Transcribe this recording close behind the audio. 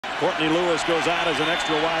Courtney Lewis goes out as an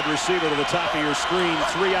extra wide receiver to the top of your screen.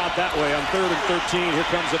 3 out that way on 3rd and 13. Here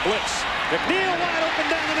comes a blitz. McNeil wide open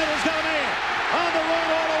down the middle. He's got a man. On the run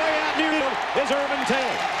all the way out near is Irvin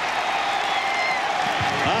Taylor.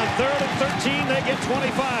 On 3rd and 13, they get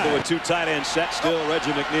 25. With 2 tight end set still.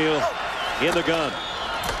 Reggie McNeil in the gun.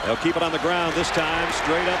 They'll keep it on the ground this time.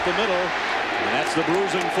 Straight up the middle. And that's the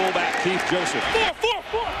bruising fullback, Keith Joseph.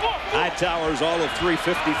 Hightowers all of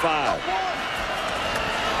 355.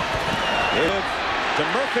 To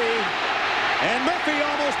Murphy, and Murphy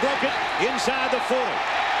almost broke it inside the 40.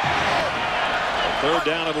 3rd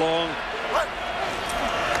down and long.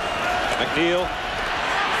 McNeil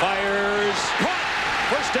fires.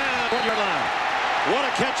 First down, 1-yard line. What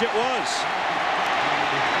a catch it was.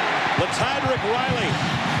 Latydrick Riley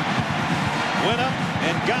went up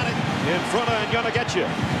and got it in front of and gonna get you.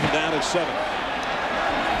 Down at 7.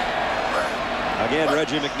 Again,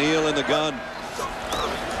 Reggie McNeil in the gun.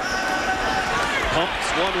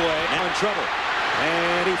 Pumps one way, now in trouble.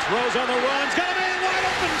 And he throws on the run. He's got a man wide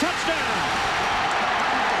open. Touchdown.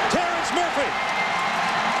 Terrence Murphy.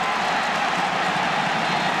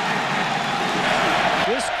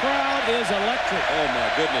 This crowd is electric. Oh,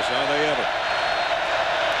 my goodness, are they ever.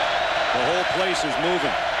 The whole place is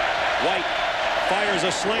moving. White fires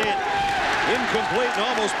a slant. Incomplete and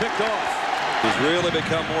almost picked off. He's really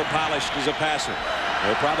become more polished as a passer.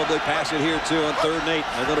 They'll probably pass it here, too, on 3rd and 8.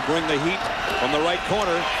 They're going to bring the heat from the right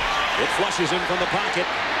corner. It flushes him from the pocket.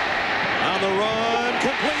 On the run,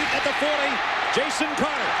 complete at the 40. Jason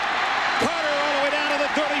Carter. Carter all the way down to the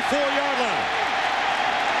 34-yard line.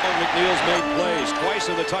 McNeil's made plays twice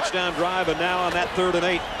in the touchdown drive, and now on that 3rd and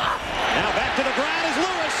 8. Now back to the ground is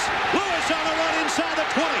Lewis. Lewis on the run inside the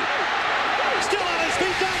 20. Still on his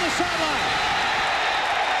feet down the sideline.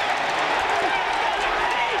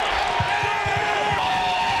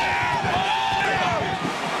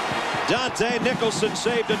 Dante Nicholson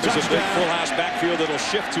saved a touchdown. There's a big full house backfield that'll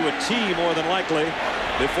shift to a T more than likely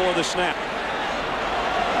before the snap.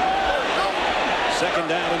 2nd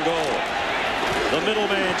down and goal. The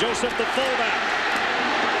middleman, Joseph the fullback.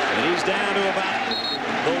 And he's down to about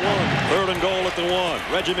the 1. 3rd and goal at the 1.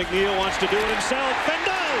 Reggie McNeil wants to do it himself and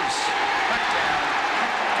does.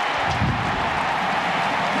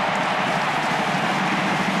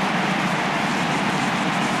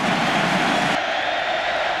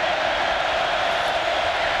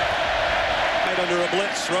 Under a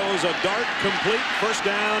blitz, throws a dart, complete, 1st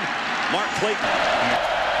down. Mark Clayton.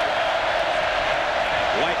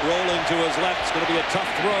 White rolling to his left. It's going to be a tough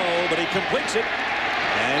throw, but he completes it.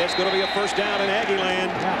 And it's going to be a 1st down in Aggie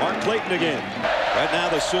land. Mark Clayton again. Right now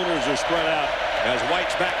the Sooners are spread out as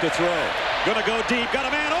White's back to throw. Going to go deep. Got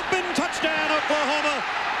a man open. Touchdown, Oklahoma.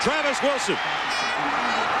 Travis Wilson.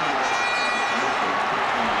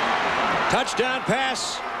 Touchdown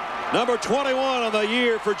pass. Number 21 on the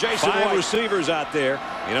year for Jason White. 5 receivers out there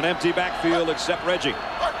in an empty backfield except Reggie.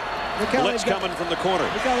 Blitz coming from the corner.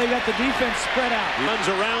 Look how they got the defense spread out. He runs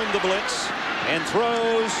around the blitz and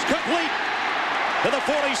throws complete to the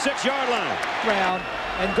 46-yard line. Round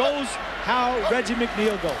and goes how Reggie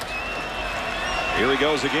McNeil goes. Here he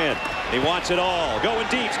goes again. He wants it all. Going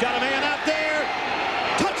deep. He's got a man out there.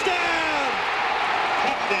 Touchdown!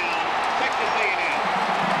 Touchdown, Texas A&M.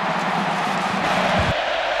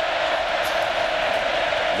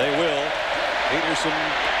 They will. Peterson,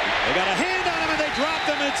 they got a hand on him and they dropped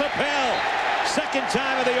him. It's a Pell. 2nd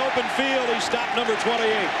time in the open field. He stopped number 28.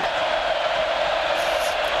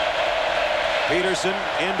 Peterson,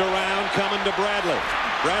 end around, coming to Bradley.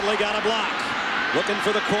 Bradley got a block. Looking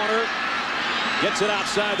for the corner. Gets it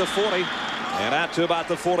outside the 40. And out to about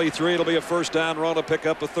the 43. It'll be a 1st down run to pick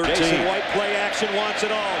up a 13. Jason White play action, wants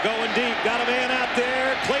it all. Going deep. Got a man out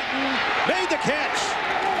there. Clayton made the catch.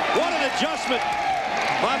 What an adjustment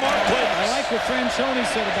by Mark Clayton. I like what Franchoni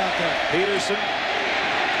said about that. Peterson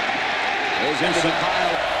goes into the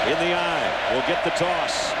pile in the eye. Will get the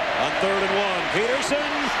toss on 3rd and 1. Peterson,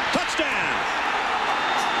 touchdown.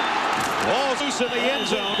 Ball loose in the end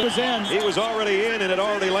zone. He was already in and had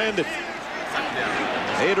already landed.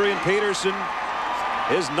 Adrian Peterson,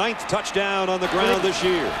 his 9th touchdown on the ground this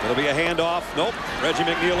year. It'll be a handoff. Nope. Reggie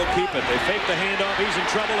McNeil will keep it. They fake the handoff. He's in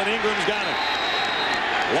trouble, and Ingram's got it.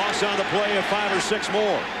 Loss on the play of 5 or 6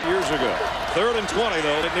 more years ago. 3rd and 20,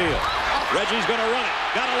 though, McNeil. Reggie's going to run it.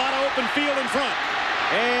 Got a lot of open field in front.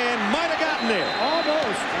 And might have gotten there.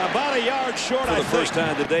 Almost. About a yard short, I think. For the first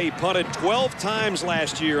time today, he punted 12 times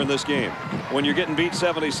last year in this game. When you're getting beat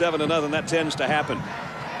 77-0, that tends to happen.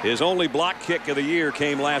 His only block kick of the year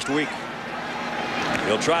came last week.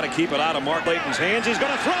 He'll try to keep it out of Mark Clayton's hands. He's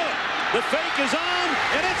going to throw it. The fake is on,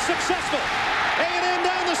 and it's successful. A&M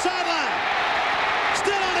down the sideline.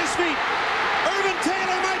 Still on his feet. feet. Irvin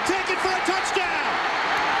Taylor might take it for a touchdown.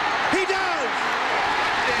 He does.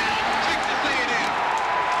 Texas A&M.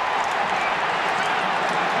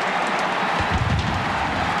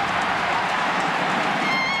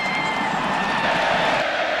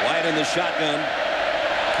 White in the shotgun.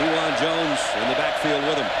 Kewan Jones in the backfield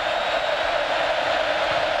with him.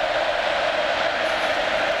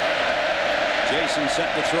 Jason set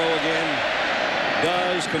to throw again.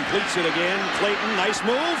 Does, completes it again. Clayton, nice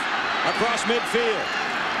move across midfield.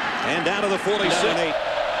 And down to the 46.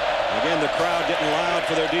 Again, the crowd getting loud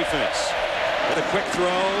for their defense. With a quick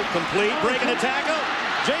throw, complete, breaking the tackle.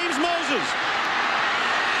 James Moses.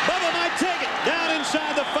 Bubba might take it. Down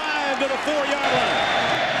inside the 5 to the 4-yard line.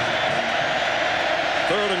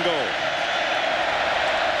 3rd and goal.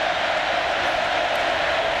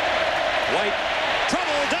 White,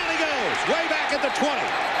 trouble, down he goes. Way back at the 20.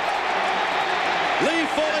 Lee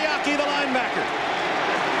Foliaki, the linebacker.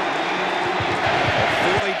 A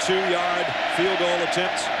 42-yard field goal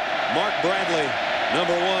attempt. Mark Bradley,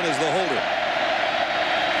 number 1, is the holder.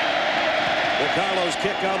 Well, Carlos'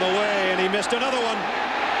 kick on the way, and he missed another one.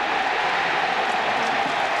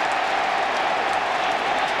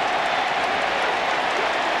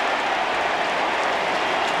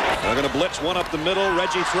 They're going to blitz one up the middle.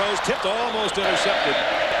 Reggie throws, tipped, almost intercepted.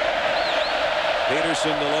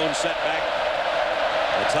 Peterson, the lone setback.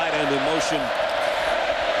 The tight end in motion.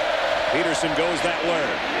 Peterson goes that way.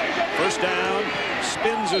 First down,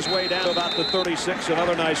 spins his way down to about the 36.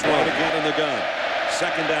 Another nice run again in the gun.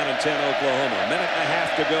 2nd down and 10, Oklahoma. A minute and a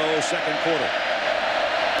half to go, 2nd quarter.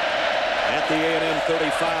 At the A&M 35.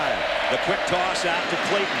 The quick toss out to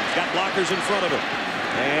Clayton. He's got blockers in front of him.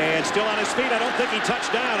 And still on his feet. I don't think he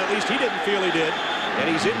touched down. At least he didn't feel he did.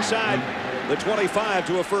 And he's inside the 25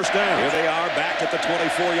 to a first down. Here they are back at the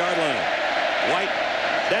 24-yard line. White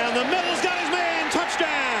down the middle's got his man.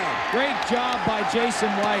 Touchdown. Great job by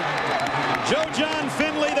Jason White. Joe John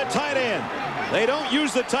Finley, the tight end. They don't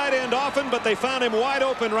use the tight end often, but they found him wide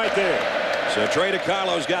open right there. So Trey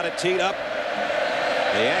DeCarlo's got it teed up.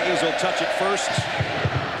 The Aggies will touch it first.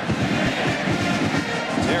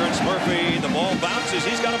 Terrence Murphy, the ball bounces.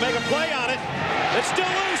 He's got to make a play on it. It's still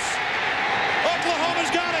loose.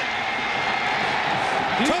 Oklahoma's got it.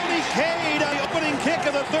 Tony Cade, the opening kick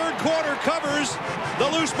of the 3rd quarter, covers the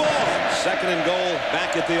loose ball. 2nd and goal,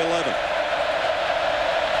 back at the 11.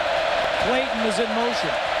 Clayton is in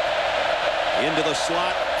motion. Into the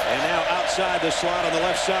slot, and now outside the slot on the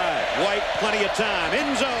left side. White, plenty of time.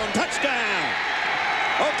 End zone, touchdown.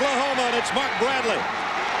 Oklahoma, and it's Mark Bradley.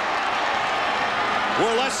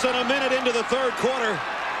 We're less than a minute into the 3rd quarter,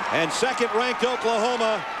 and 2nd-ranked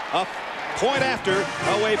Oklahoma a point after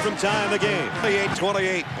away from tying the game.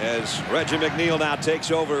 28-28 as Reggie McNeil now takes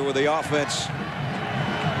over with the offense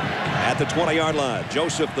at the 20-yard line.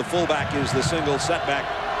 Joseph, the fullback, is the single setback.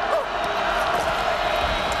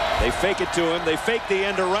 They fake it to him. They fake the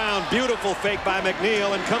end around. Beautiful fake by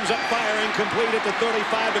McNeil, and comes up firing, complete at the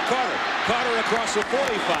 35 to Carter. Carter across the 45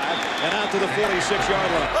 and out to the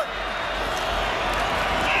 46-yard line.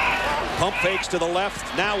 Pump fakes to the left.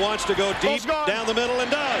 Now wants to go deep down the middle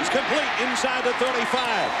and does. Complete inside the 35.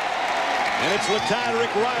 And it's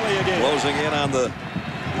Latydrick Riley again. Closing in on the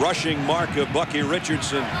rushing mark of Bucky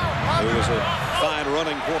Richardson, who was a fine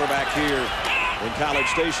running quarterback here in College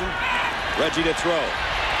Station. Reggie to throw.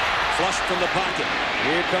 Flushed from the pocket.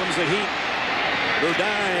 Here comes the heat.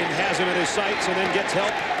 Burdine has him in his sights and then gets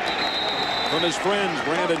help from his friends.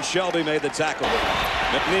 Brandon Shelby made the tackle.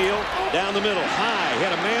 McNeil down the middle, high,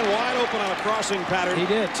 hit a man wide open on a crossing pattern. He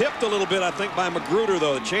did. Tipped a little bit, I think, by Magruder,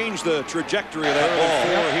 though. It changed the trajectory of that ball.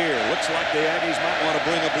 4 here. Looks like the Aggies might want to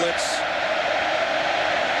bring a blitz.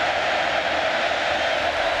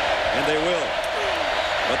 And they will.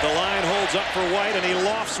 But the line holds up for White, and he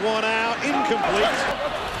lofts one out. Incomplete.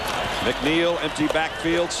 McNeil, empty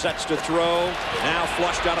backfield, sets to throw. Now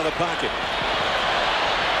flushed out of the pocket.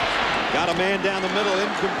 Got a man down the middle,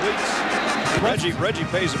 incomplete. Reggie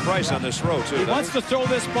pays the price on this throw, too. He wants to throw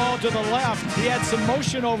this ball to the left. He had some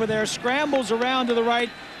motion over there, scrambles around to the right,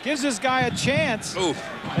 gives this guy a chance,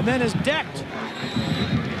 and then is decked.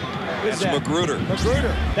 That's Magruder.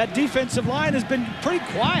 Magruder. That defensive line has been pretty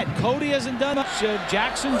quiet. Cody hasn't done much.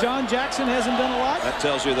 John Jackson hasn't done a lot. That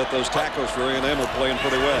tells you that those tackles for A&M are playing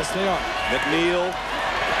pretty well. Yes, they are. McNeil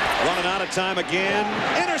running out of time again.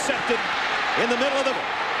 Intercepted in the middle of the...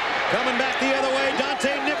 Coming back the other way,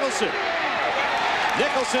 Dante Nicholson.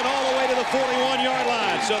 Nicholson all the way to the 41-yard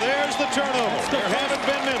line. So there's the turnover. There haven't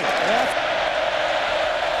been many.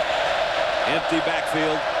 Empty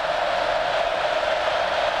backfield.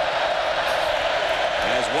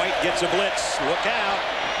 As White gets a blitz. Look out.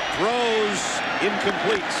 throws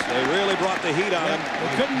incomplete. They really brought the heat on him.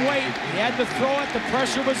 They couldn't wait. He had to throw it. The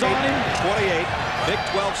pressure was on him. 28. Big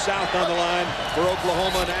 12 South on the line for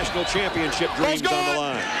Oklahoma. National championship dreams on the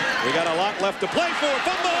line. We got a lot left to play for.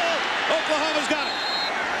 Fumble! Oklahoma's got it.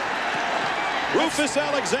 Rufus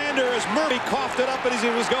Alexander as Murray coughed it up as he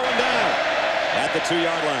was going down at the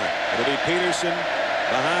 2-yard line. It'll be Peterson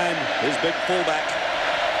behind his big fullback.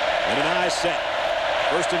 And an eye set.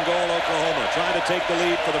 First and goal, Oklahoma trying to take the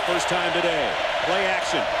lead for the first time today. Play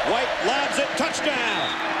action. White lobs it. Touchdown.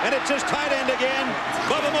 And it's his tight end again,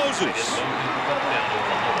 Bubba Moses.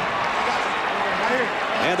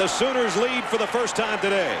 And the Sooners lead for the first time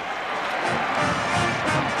today.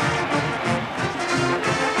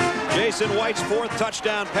 Jason White's 4th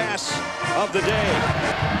touchdown pass of the day.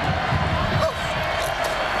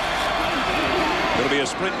 It'll be a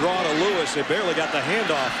sprint draw to Lewis. They barely got the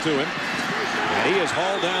handoff to him. And he is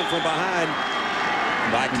hauled down from behind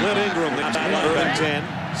by Clint Ingram. 3rd and 10.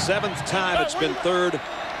 7th time it's been 3rd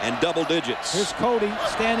and double digits. Here's Cody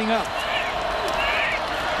standing up.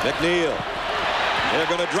 McNeil. They're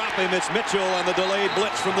going to drop him. It's Mitchell on the delayed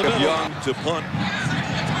blitz from the middle. Young to punt.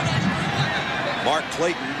 Mark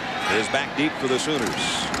Clayton is back deep for the Sooners.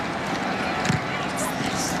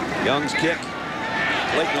 Young's kick.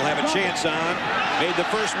 Clayton will have a chance on. Made the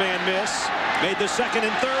first man miss. Made the second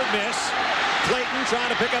and third miss. Clayton trying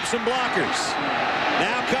to pick up some blockers.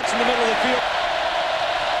 Now cuts in the middle of the field.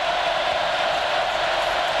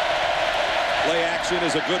 Play action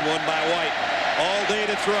is a good one by White. All day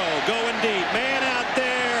to throw. Going deep. Man out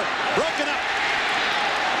there. Broken up.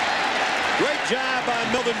 Great job by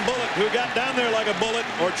Melvin Bullock, who got down there like a bullet,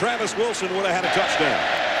 or Travis Wilson would have had a touchdown.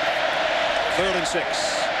 3rd and 6.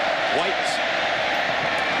 White.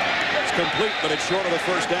 It's complete, but it's short of the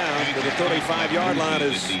first down. To the 35-yard line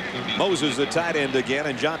is Moses, the tight end again,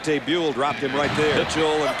 and Jonte Buell dropped him right there.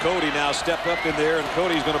 Mitchell and Cody now step up in there, and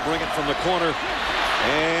Cody's going to bring it from the corner.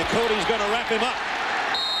 And Cody's going to wrap him up.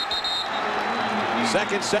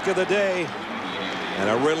 Second sack of the day. And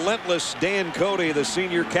a relentless Dan Cody, the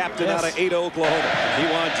senior captain out of Ada, Oklahoma.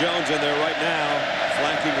 Kewan Jones in there right now,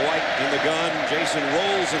 flanking White in the gun. Jason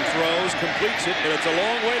rolls and throws, completes it, but it's a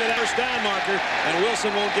long way to that first down marker, and Wilson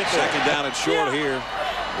won't get there. Second down and short here.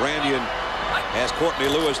 Brandian has Courtney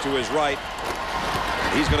Lewis to his right.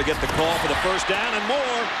 He's going to get the call for the first down and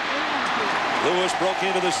more. Lewis broke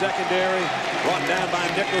into the secondary, brought down by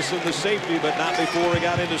Nicholson, the safety, but not before he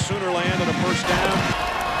got into Sooner land on a first down.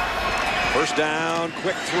 First down,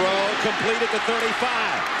 quick throw, complete at the 35.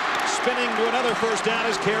 Spinning to another first down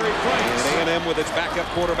is Kerry Franks. And A&M with its backup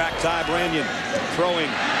quarterback, Ty Brandian, throwing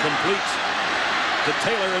complete to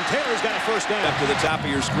Taylor, and Taylor's got a first down. Up to the top of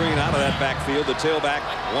your screen out of that backfield, the tailback,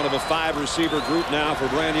 one of a 5-receiver group now for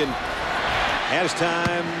Brandian. Has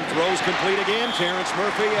time, throws complete again. Terrence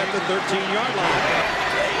Murphy at the 13-yard line.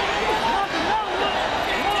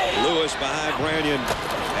 Lewis behind Brandian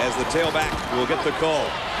as the tailback will get the call.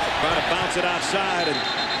 Trying to bounce it outside, and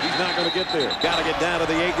he's not going to get there. Got to get down to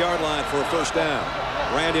the 8-yard line for a first down.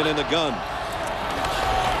 Brandian in the gun.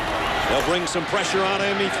 They'll bring some pressure on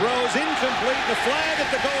him. He throws incomplete. The flag at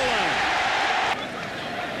the goal line.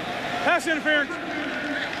 Pass interference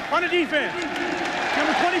on the defense.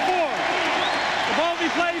 Number 24. The ball will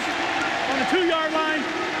be placed on the 2-yard line.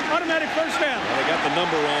 Automatic first down. Well, they got the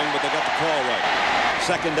number wrong, but they got the call right.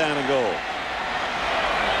 Second down and goal.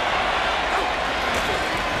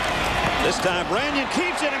 This time Brandian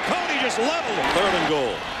keeps it, and Cody just leveled it. 3rd and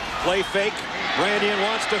goal. Play fake. Brandian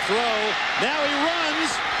wants to throw. Now he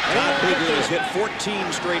runs. Todd Bigger has hit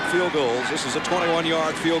 14 straight field goals. This is a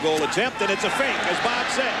 21-yard field goal attempt, and it's a fake, as Bob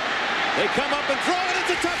said. They come up and throw it.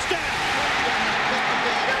 It's a touchdown.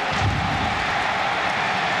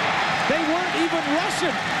 They weren't even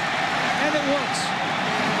rushing, and it works.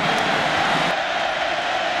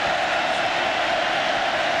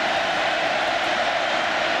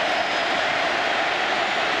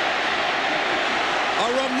 A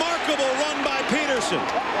remarkable run by Peterson.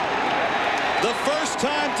 The first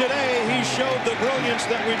time today he showed the brilliance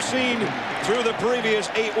that we've seen through the previous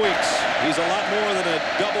 8 weeks. He's a lot more than a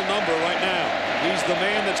double number right now. He's the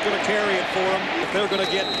man that's going to carry it for them if they're going to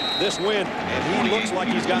get this win. And he looks like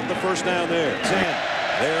he's got the first down there.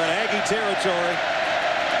 They're in Aggie territory.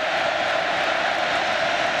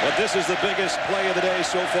 But this is the biggest play of the day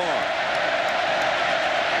so far.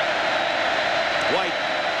 White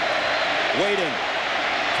waiting.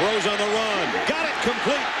 Throws on the run. Got it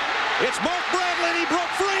complete. It's Mark Bradley. He broke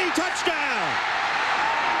free. Touchdown.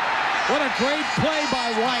 What a great play by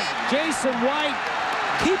White. Jason White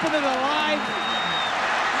keeping it alive.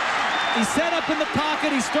 He set up in the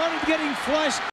pocket. He started getting flushed.